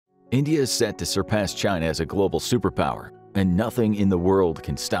India is set to surpass China as a global superpower, and nothing in the world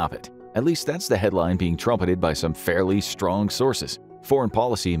can stop it. At least that's the headline being trumpeted by some fairly strong sources. Foreign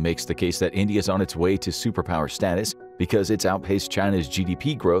policy makes the case that India is on its way to superpower status because it's outpaced China's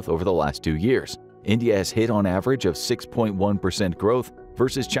GDP growth over the last 2 years. India has hit on average of 6.1% growth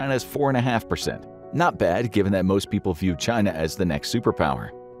versus China's 4.5%. Not bad, given that most people view China as the next superpower.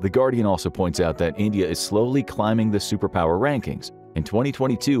 The Guardian also points out that India is slowly climbing the superpower rankings. In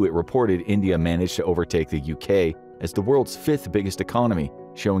 2022, it reported India managed to overtake the UK as the world's 5th biggest economy,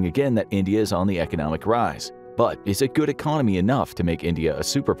 showing again that India is on the economic rise. But is a good economy enough to make India a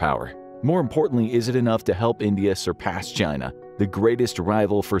superpower? More importantly, is it enough to help India surpass China, the greatest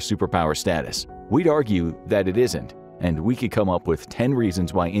rival for superpower status? We'd argue that it isn't, and we could come up with 10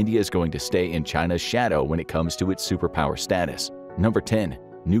 reasons why India is going to stay in China's shadow when it comes to its superpower status. Number 10.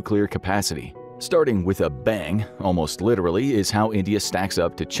 Nuclear capacity. Starting with a bang, almost literally, is how India stacks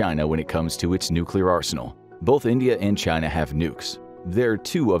up to China when it comes to its nuclear arsenal. Both India and China have nukes. They're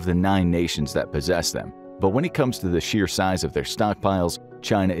 2 of the 9 nations that possess them. But when it comes to the sheer size of their stockpiles,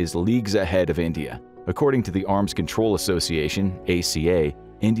 China is leagues ahead of India. According to the Arms Control Association, ACA,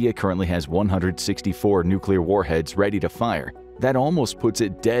 India currently has 164 nuclear warheads ready to fire. That almost puts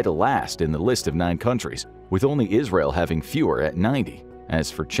it dead last in the list of 9 countries, with only Israel having fewer at 90. As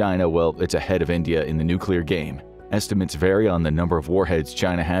for China, well, it's ahead of India in the nuclear game. Estimates vary on the number of warheads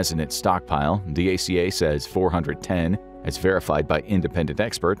China has in its stockpile. The ACA says 410, as verified by independent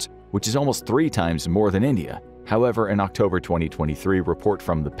experts, which is almost 3 times more than India. However, an October 2023 report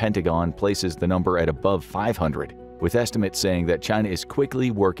from the Pentagon places the number at above 500, with estimates saying that China is quickly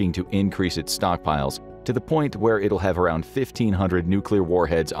working to increase its stockpiles to the point where it'll have around 1,500 nuclear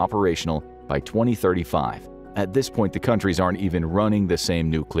warheads operational by 2035. At this point, the countries aren't even running the same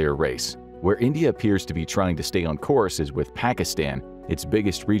nuclear race. Where India appears to be trying to stay on course is with Pakistan, its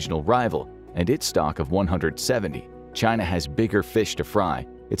biggest regional rival, and its stock of 170. China has bigger fish to fry.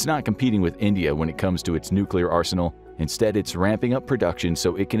 It's not competing with India when it comes to its nuclear arsenal. Instead, it's ramping up production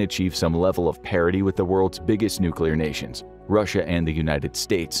so it can achieve some level of parity with the world's biggest nuclear nations, Russia and the United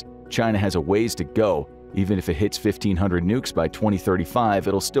States. China has a ways to go. Even if it hits 1,500 nukes by 2035,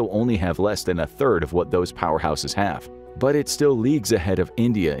 it'll still only have less than a third of what those powerhouses have. But it's still leagues ahead of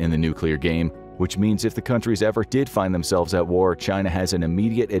India in the nuclear game, which means if the countries ever did find themselves at war, China has an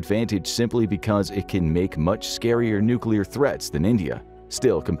immediate advantage simply because it can make much scarier nuclear threats than India.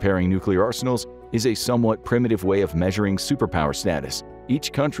 Still, comparing nuclear arsenals is a somewhat primitive way of measuring superpower status.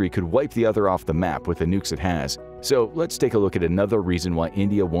 Each country could wipe the other off the map with the nukes it has. So let's take a look at another reason why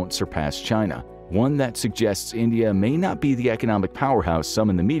India won't surpass China. One that suggests India may not be the economic powerhouse some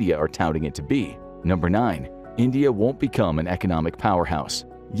in the media are touting it to be. Number 9. India won't become an economic powerhouse.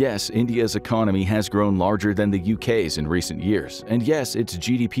 Yes, India's economy has grown larger than the UK's in recent years, and yes, its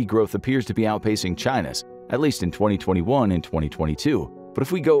GDP growth appears to be outpacing China's, at least in 2021 and 2022. But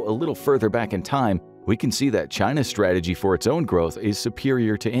if we go a little further back in time, we can see that China's strategy for its own growth is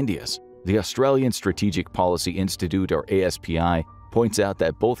superior to India's. The Australian Strategic Policy Institute, or ASPI, points out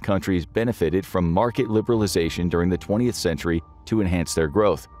that both countries benefited from market liberalization during the 20th century to enhance their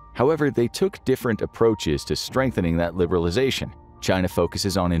growth. However, they took different approaches to strengthening that liberalization. China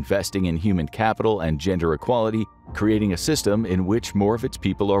focuses on investing in human capital and gender equality, creating a system in which more of its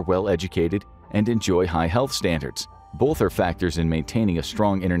people are well-educated and enjoy high health standards. Both are factors in maintaining a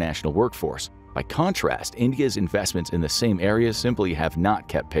strong international workforce. By contrast, India's investments in the same areas simply have not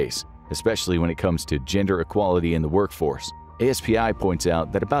kept pace, especially when it comes to gender equality in the workforce. ASPI points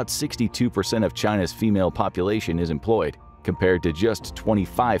out that about 62% of China's female population is employed, compared to just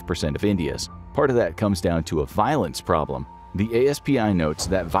 25% of India's. Part of that comes down to a violence problem. The ASPI notes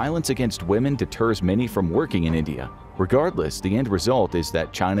that violence against women deters many from working in India. Regardless, the end result is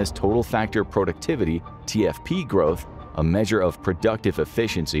that China's total factor productivity, TFP growth, a measure of productive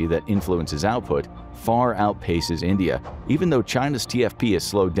efficiency that influences output, far outpaces India, even though China's TFP has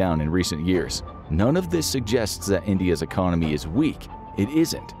slowed down in recent years. None of this suggests that India's economy is weak. It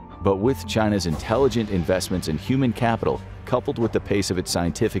isn't. But with China's intelligent investments in human capital, coupled with the pace of its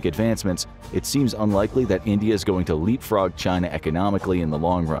scientific advancements, it seems unlikely that India is going to leapfrog China economically in the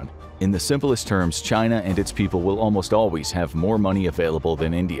long run. In the simplest terms, China and its people will almost always have more money available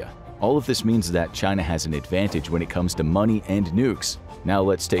than India. All of this means that China has an advantage when it comes to money and nukes. Now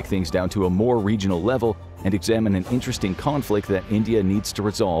let's take things down to a more regional level and examine an interesting conflict that India needs to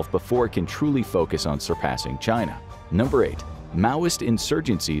resolve before it can truly focus on surpassing China. Number 8. Maoist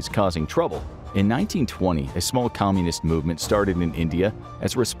insurgencies causing trouble. In 1920, a small communist movement started in India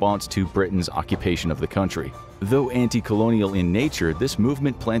as a response to Britain's occupation of the country. Though anti-colonial in nature, this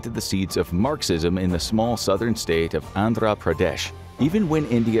movement planted the seeds of Marxism in the small southern state of Andhra Pradesh. Even when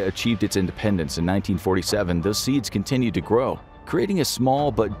India achieved its independence in 1947, those seeds continued to grow, creating a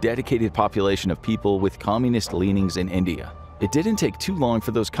small but dedicated population of people with communist leanings in India. It didn't take too long for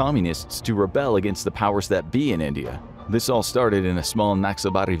those communists to rebel against the powers that be in India. This all started in a small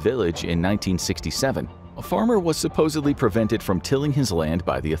Naxalbari village in 1967. A farmer was supposedly prevented from tilling his land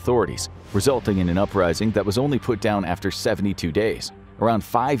by the authorities, resulting in an uprising that was only put down after 72 days. Around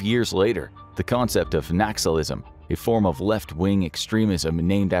 5 years later, the concept of Naxalism, a form of left-wing extremism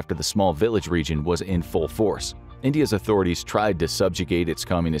named after the small village region, was in full force. India's authorities tried to subjugate its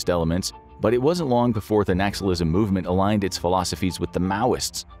communist elements, but it wasn't long before the Naxalism movement aligned its philosophies with the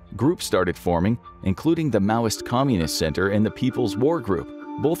Maoists. Groups started forming, including the Maoist Communist Center and the People's War Group,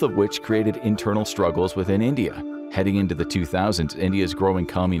 both of which created internal struggles within India. Heading into the 2000s, India's growing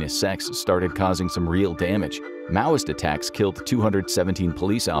communist sects started causing some real damage. Maoist attacks killed 217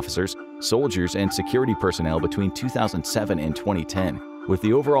 police officers, soldiers, and security personnel between 2007 and 2010, with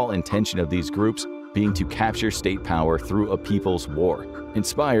the overall intention of these groups being to capture state power through a people's war,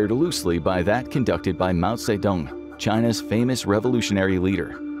 inspired loosely by that conducted by Mao Zedong, China's famous revolutionary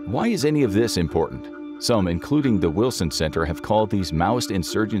leader. Why is any of this important? Some, including the Wilson Center, have called these Maoist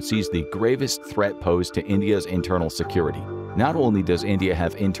insurgencies the gravest threat posed to India's internal security. Not only does India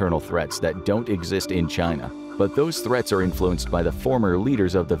have internal threats that don't exist in China, but those threats are influenced by the former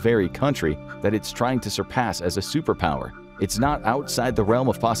leaders of the very country that it's trying to surpass as a superpower. It's not outside the realm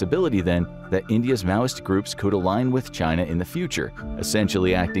of possibility, then, that India's Maoist groups could align with China in the future,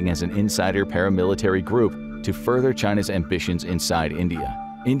 essentially acting as an insider paramilitary group to further China's ambitions inside India.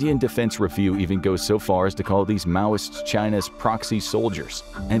 Indian Defense Review even goes so far as to call these Maoists China's proxy soldiers.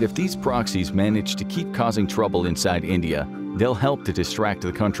 And if these proxies manage to keep causing trouble inside India, they'll help to distract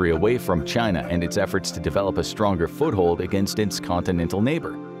the country away from China and its efforts to develop a stronger foothold against its continental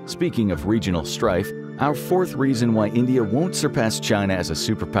neighbor. Speaking of regional strife, our fourth reason why India won't surpass China as a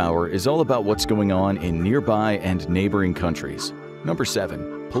superpower is all about what's going on in nearby and neighboring countries. Number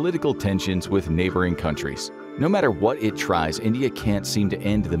 7. Political tensions with neighboring countries. No matter what it tries, India can't seem to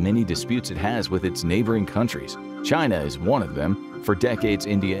end the many disputes it has with its neighboring countries. China is one of them. For decades,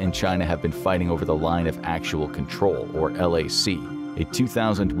 India and China have been fighting over the Line of Actual Control, or LAC, a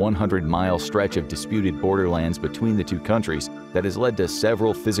 2,100-mile stretch of disputed borderlands between the two countries that has led to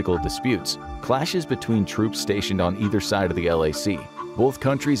several physical disputes, clashes between troops stationed on either side of the LAC. Both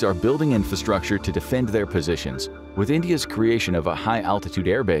countries are building infrastructure to defend their positions, with India's creation of a high-altitude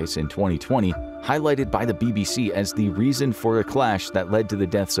airbase in 2020 highlighted by the BBC as the reason for a clash that led to the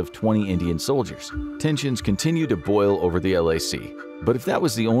deaths of 20 Indian soldiers. Tensions continue to boil over the LAC. But if that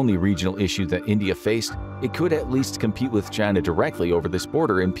was the only regional issue that India faced, it could at least compete with China directly over this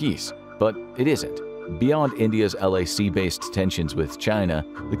border in peace. But it isn't. Beyond India's LAC-based tensions with China,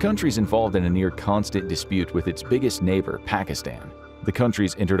 the country's involved in a near-constant dispute with its biggest neighbor, Pakistan. The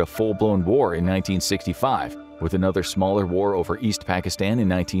countries entered a full-blown war in 1965, with another smaller war over East Pakistan in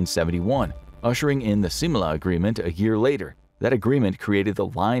 1971, ushering in the Simla Agreement a year later. That agreement created the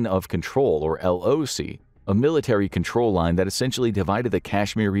Line of Control, or LOC, a military control line that essentially divided the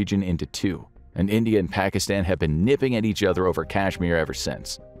Kashmir region into two. And India and Pakistan have been nipping at each other over Kashmir ever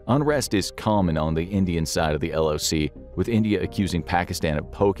since. Unrest is common on the Indian side of the LOC, with India accusing Pakistan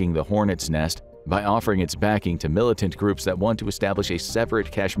of poking the hornet's nest by offering its backing to militant groups that want to establish a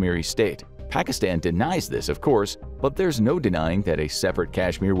separate Kashmiri state. Pakistan denies this, of course, but there's no denying that a separate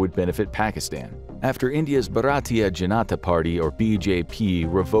Kashmir would benefit Pakistan. After India's Bharatiya Janata Party, or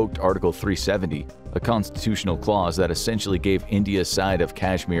BJP, revoked Article 370, a constitutional clause that essentially gave India's side of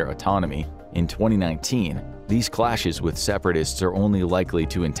Kashmir autonomy, in 2019, these clashes with separatists are only likely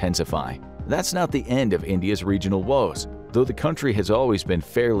to intensify. That's not the end of India's regional woes. Though the country has always been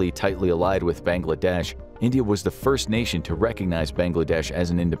fairly tightly allied with Bangladesh, India was the first nation to recognize Bangladesh as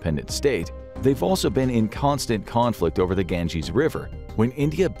an independent state. They've also been in constant conflict over the Ganges River. When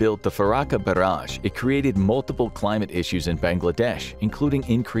India built the Farakka barrage, it created multiple climate issues in Bangladesh, including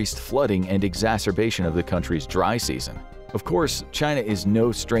increased flooding and exacerbation of the country's dry season. Of course, China is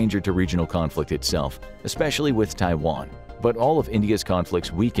no stranger to regional conflict itself, especially with Taiwan. But all of India's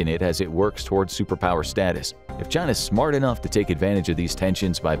conflicts weaken it as it works towards superpower status. If China is smart enough to take advantage of these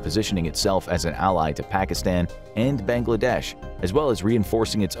tensions by positioning itself as an ally to Pakistan and Bangladesh, as well as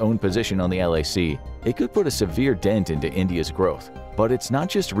reinforcing its own position on the LAC, it could put a severe dent into India's growth. But it's not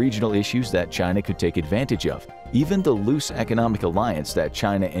just regional issues that China could take advantage of. Even the loose economic alliance that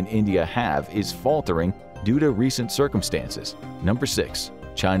China and India have is faltering due to recent circumstances. Number 6.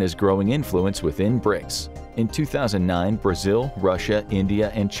 China's growing influence within BRICS. In 2009, Brazil, Russia, India,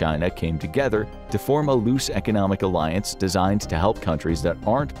 and China came together to form a loose economic alliance designed to help countries that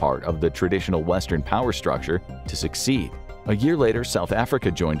aren't part of the traditional Western power structure to succeed. A year later, South Africa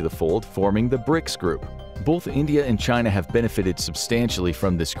joined the fold, forming the BRICS group. Both India and China have benefited substantially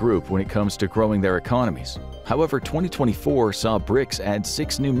from this group when it comes to growing their economies. However, 2024 saw BRICS add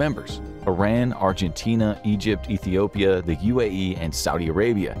 6 new members: Iran, Argentina, Egypt, Ethiopia, the UAE, and Saudi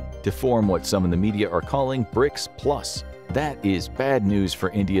Arabia, to form what some in the media are calling BRICS Plus. That is bad news for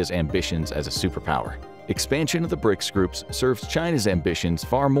India's ambitions as a superpower. Expansion of the BRICS groups serves China's ambitions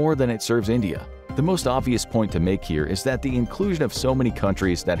far more than it serves India. The most obvious point to make here is that the inclusion of so many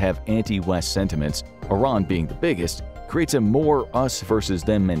countries that have anti-West sentiments, Iran being the biggest, creates a more us versus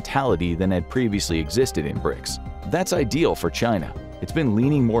them mentality than had previously existed in BRICS. That's ideal for China. It's been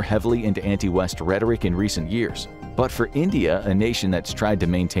leaning more heavily into anti-West rhetoric in recent years. But for India, a nation that's tried to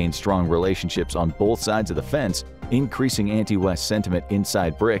maintain strong relationships on both sides of the fence, increasing anti-West sentiment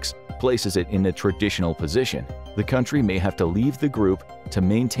inside BRICS places it in a traditional position. The country may have to leave the group to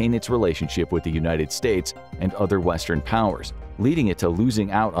maintain its relationship with the United States and other Western powers, leading it to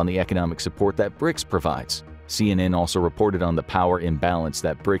losing out on the economic support that BRICS provides. CNN also reported on the power imbalance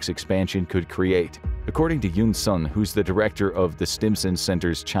that BRICS expansion could create. According to Yun Sun, who's the director of the Stimson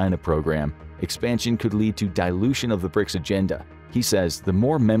Center's China program, expansion could lead to dilution of the BRICS agenda. He says the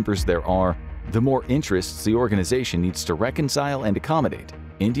more members there are, the more interests the organization needs to reconcile and accommodate.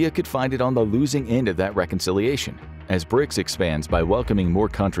 India could find it on the losing end of that reconciliation. As BRICS expands by welcoming more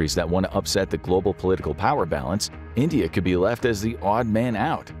countries that want to upset the global political power balance, India could be left as the odd man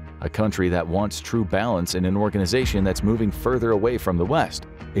out, a country that wants true balance in an organization that's moving further away from the West.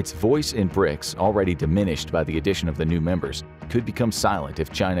 Its voice in BRICS, already diminished by the addition of the new members, could become silent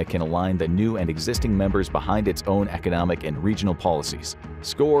if China can align the new and existing members behind its own economic and regional policies.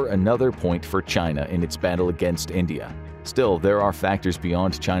 Score another point for China in its battle against India. Still, there are factors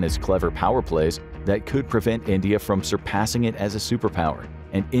beyond China's clever power plays that could prevent India from surpassing it as a superpower.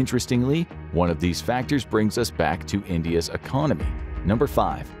 And interestingly, one of these factors brings us back to India's economy. Number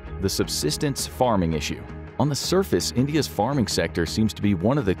 5. The subsistence farming issue. On the surface, India's farming sector seems to be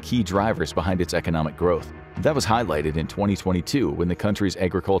one of the key drivers behind its economic growth. That was highlighted in 2022 when the country's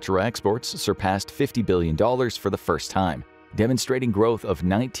agricultural exports surpassed $50 billion for the first time, demonstrating growth of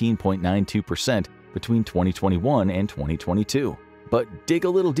 19.92% between 2021 and 2022. But dig a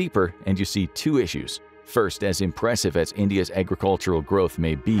little deeper and you see 2 issues. First, as impressive as India's agricultural growth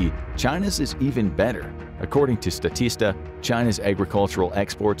may be, China's is even better. According to Statista, China's agricultural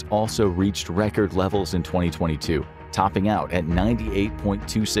exports also reached record levels in 2022, topping out at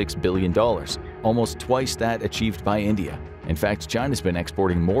 $98.26 billion, almost twice that achieved by India. In fact, China's been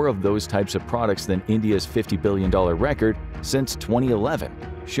exporting more of those types of products than India's $50 billion record since 2011,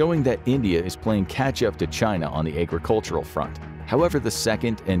 showing that India is playing catch-up to China on the agricultural front. However, the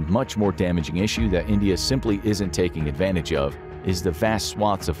second and much more damaging issue that India simply isn't taking advantage of is the vast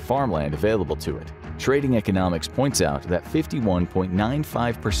swaths of farmland available to it. Trading Economics points out that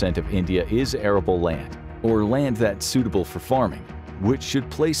 51.95% of India is arable land, or land that's suitable for farming, which should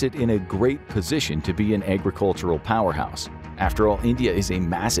place it in a great position to be an agricultural powerhouse. After all, India is a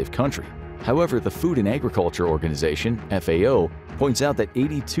massive country. However, the Food and Agriculture Organization, FAO, points out that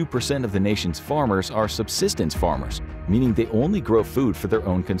 82% of the nation's farmers are subsistence farmers, meaning they only grow food for their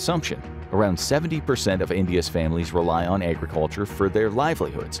own consumption. Around 70% of India's families rely on agriculture for their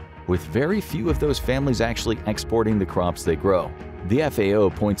livelihoods, with very few of those families actually exporting the crops they grow. The FAO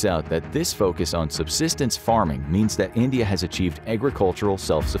points out that this focus on subsistence farming means that India has achieved agricultural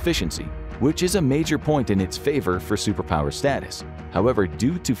self-sufficiency, which is a major point in its favor for superpower status. However,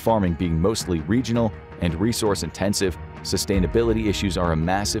 due to farming being mostly regional and resource-intensive, sustainability issues are a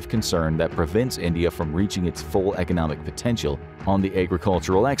massive concern that prevents India from reaching its full economic potential on the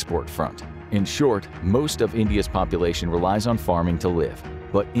agricultural export front. In short, most of India's population relies on farming to live,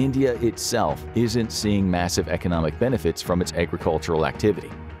 but India itself isn't seeing massive economic benefits from its agricultural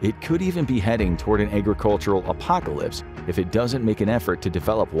activity. It could even be heading toward an agricultural apocalypse if it doesn't make an effort to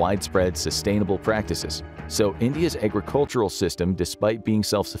develop widespread sustainable practices. So India's agricultural system, despite being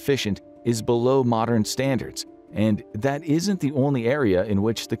self-sufficient, is below modern standards. And that isn't the only area in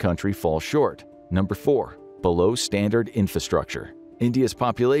which the country falls short. Number 4. Below standard infrastructure. India's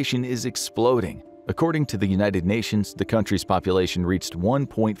population is exploding. According to the United Nations, the country's population reached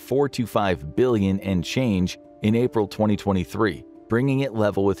 1.425 billion and change in April 2023, bringing it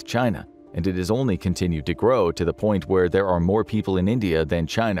level with China, and it has only continued to grow to the point where there are more people in India than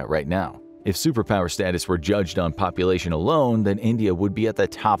China right now. If superpower status were judged on population alone, then India would be at the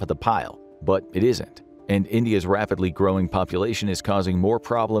top of the pile, but it isn't. And India's rapidly growing population is causing more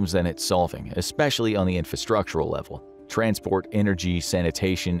problems than it's solving, especially on the infrastructural level. Transport, energy,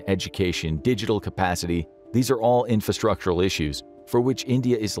 sanitation, education, digital capacity – these are all infrastructural issues for which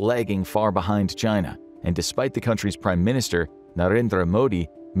India is lagging far behind China. And despite the country's Prime Minister, Narendra Modi,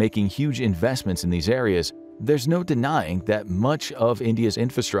 making huge investments in these areas, there's no denying that much of India's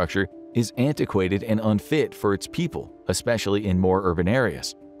infrastructure is antiquated and unfit for its people, especially in more urban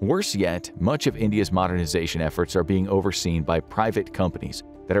areas. Worse yet, much of India's modernization efforts are being overseen by private companies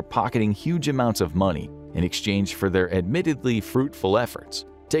that are pocketing huge amounts of money in exchange for their admittedly fruitful efforts.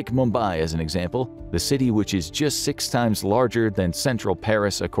 Take Mumbai as an example. The city, which is just 6 times larger than central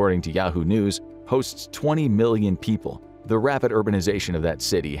Paris according to Yahoo News, hosts 20 million people. The rapid urbanization of that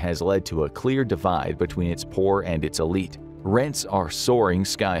city has led to a clear divide between its poor and its elite. Rents are soaring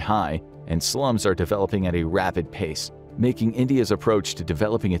sky high, and slums are developing at a rapid pace, making India's approach to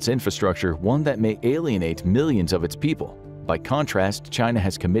developing its infrastructure one that may alienate millions of its people. By contrast, China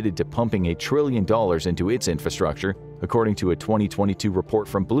has committed to pumping $1 trillion into its infrastructure, according to a 2022 report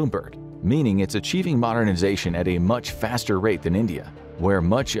from Bloomberg, meaning it's achieving modernization at a much faster rate than India. Where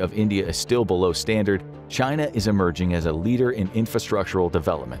much of India is still below standard, China is emerging as a leader in infrastructural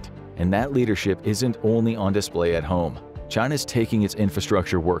development. And that leadership isn't only on display at home. China's taking its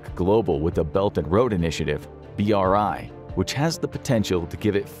infrastructure work global with the Belt and Road Initiative, BRI, which has the potential to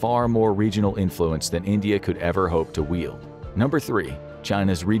give it far more regional influence than India could ever hope to wield. Number 3.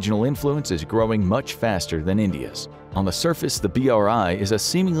 China's regional influence is growing much faster than India's. On the surface, the BRI is a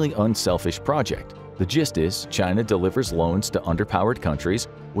seemingly unselfish project. The gist is, China delivers loans to underpowered countries,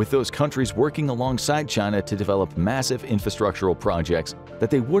 with those countries working alongside China to develop massive infrastructural projects that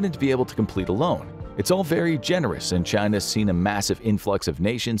they wouldn't be able to complete alone. It's all very generous, and China's seen a massive influx of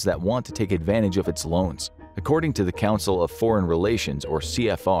nations that want to take advantage of its loans. According to the Council of Foreign Relations, or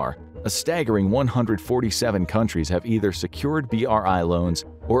CFR, a staggering 147 countries have either secured BRI loans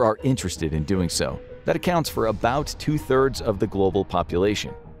or are interested in doing so. That accounts for about 2/3 of the global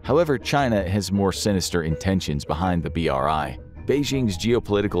population. However, China has more sinister intentions behind the BRI. Beijing's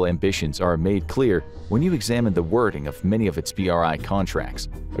geopolitical ambitions are made clear when you examine the wording of many of its BRI contracts.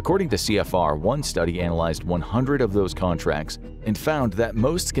 According to CFR, one study analyzed 100 of those contracts and found that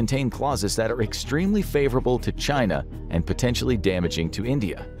most contain clauses that are extremely favorable to China and potentially damaging to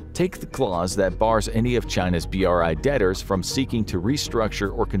India. Take the clause that bars any of China's BRI debtors from seeking to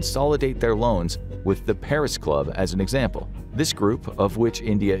restructure or consolidate their loans with the Paris Club as an example. This group, of which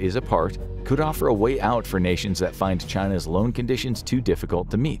India is a part, could offer a way out for nations that find China's loan conditions too difficult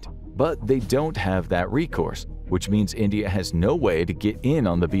to meet. But they don't have that recourse, which means India has no way to get in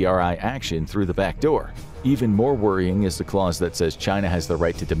on the BRI action through the back door. Even more worrying is the clause that says China has the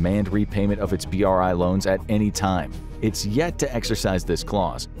right to demand repayment of its BRI loans at any time. It's yet to exercise this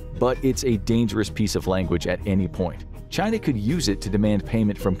clause, but it's a dangerous piece of language at any point. China could use it to demand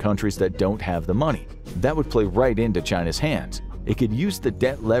payment from countries that don't have the money. That would play right into China's hands. It could use the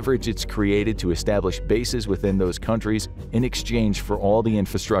debt leverage it's created to establish bases within those countries in exchange for all the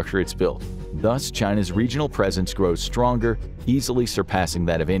infrastructure it's built. Thus, China's regional presence grows stronger, easily surpassing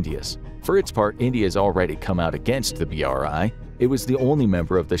that of India's. For its part, India has already come out against the BRI. It was the only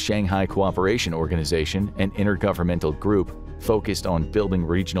member of the Shanghai Cooperation Organization, an intergovernmental group focused on building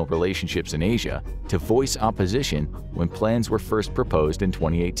regional relationships in Asia, to voice opposition when plans were first proposed in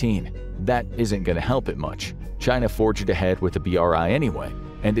 2018. That isn't going to help it much. China forged ahead with the BRI anyway,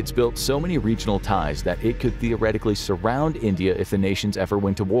 and it's built so many regional ties that it could theoretically surround India if the nations ever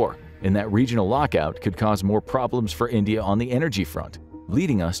went to war, and that regional lockout could cause more problems for India on the energy front,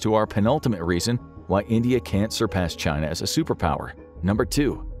 leading us to our penultimate reason why India can't surpass China as a superpower. Number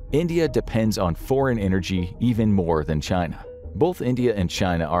 2. India depends on foreign energy even more than China. Both India and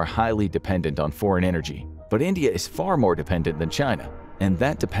China are highly dependent on foreign energy, but India is far more dependent than China, and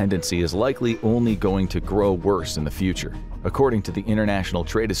that dependency is likely only going to grow worse in the future. According to the International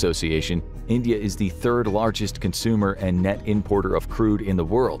Trade Association, India is the 3rd largest consumer and net importer of crude in the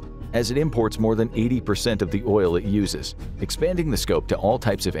world, as it imports more than 80% of the oil it uses. Expanding the scope to all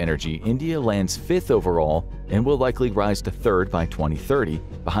types of energy, India lands 5th overall and will likely rise to 3rd by 2030,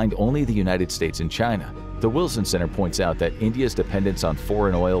 behind only the United States and China. The Wilson Center points out that India's dependence on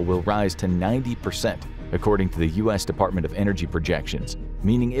foreign oil will rise to 90%, according to the U.S. Department of Energy projections,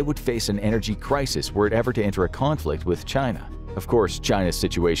 meaning it would face an energy crisis were it ever to enter a conflict with China. Of course, China's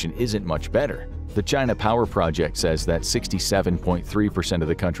situation isn't much better. The China Power Project says that 67.3% of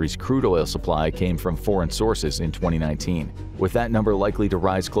the country's crude oil supply came from foreign sources in 2019, with that number likely to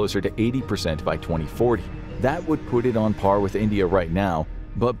rise closer to 80% by 2040. That would put it on par with India right now,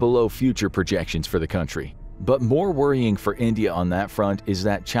 but below future projections for the country. But more worrying for India on that front is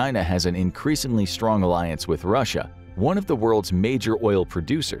that China has an increasingly strong alliance with Russia, one of the world's major oil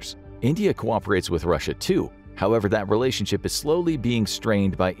producers. India cooperates with Russia too. However, that relationship is slowly being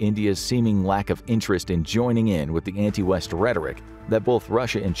strained by India's seeming lack of interest in joining in with the anti-West rhetoric that both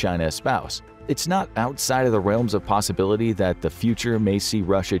Russia and China espouse. It's not outside of the realms of possibility that the future may see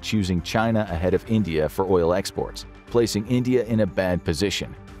Russia choosing China ahead of India for oil exports, placing India in a bad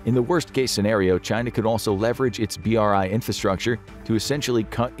position. In the worst-case scenario, China could also leverage its BRI infrastructure to essentially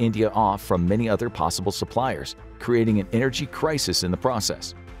cut India off from many other possible suppliers, creating an energy crisis in the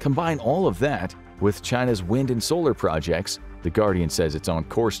process. Combine all of that with China's wind and solar projects. The Guardian says it's on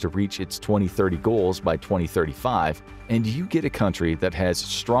course to reach its 2030 goals by 2035, and you get a country that has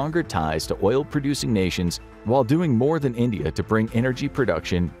stronger ties to oil-producing nations while doing more than India to bring energy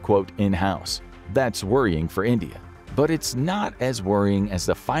production, quote, in-house. That's worrying for India. But it's not as worrying as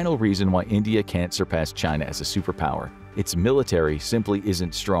the final reason why India can't surpass China as a superpower. Its military simply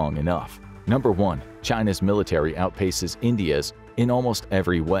isn't strong enough. Number 1. China's military outpaces India's in almost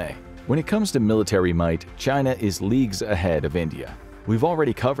every way. When it comes to military might, China is leagues ahead of India. We've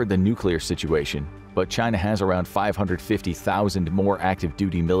already covered the nuclear situation, but China has around 550,000 more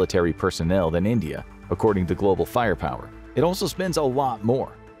active-duty military personnel than India, according to Global Firepower. It also spends a lot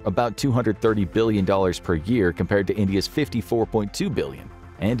more, about $230 billion per year compared to India's $54.2 billion,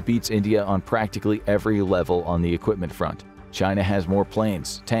 and beats India on practically every level on the equipment front. China has more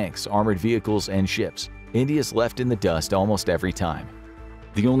planes, tanks, armored vehicles, and ships. India's left in the dust almost every time.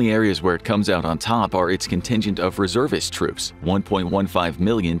 The only areas where it comes out on top are its contingent of reservist troops, 1.15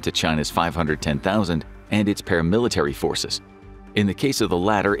 million to China's 510,000, and its paramilitary forces. In the case of the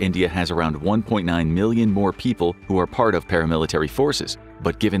latter, India has around 1.9 million more people who are part of paramilitary forces,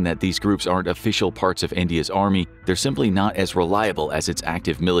 but given that these groups aren't official parts of India's army, they're simply not as reliable as its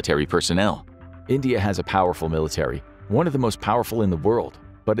active military personnel. India has a powerful military, one of the most powerful in the world,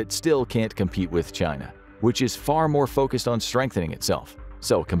 but it still can't compete with China, which is far more focused on strengthening itself.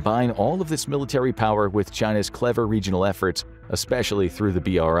 So combine all of this military power with China's clever regional efforts, especially through the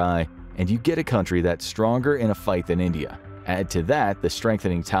BRI, and you get a country that's stronger in a fight than India. Add to that the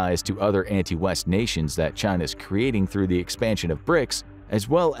strengthening ties to other anti-West nations that China is creating through the expansion of BRICS, as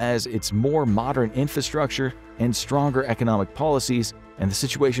well as its more modern infrastructure and stronger economic policies, and the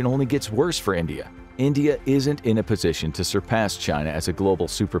situation only gets worse for India. India isn't in a position to surpass China as a global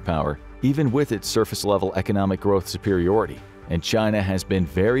superpower, even with its surface-level economic growth superiority. And China has been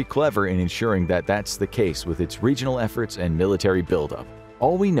very clever in ensuring that that's the case with its regional efforts and military buildup.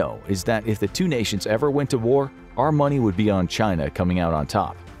 All we know is that if the two nations ever went to war, our money would be on China coming out on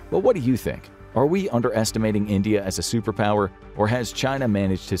top. But what do you think? Are we underestimating India as a superpower, or has China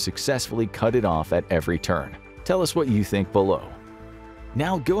managed to successfully cut it off at every turn? Tell us what you think below.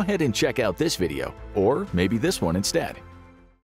 Now go ahead and check out this video, or maybe this one instead.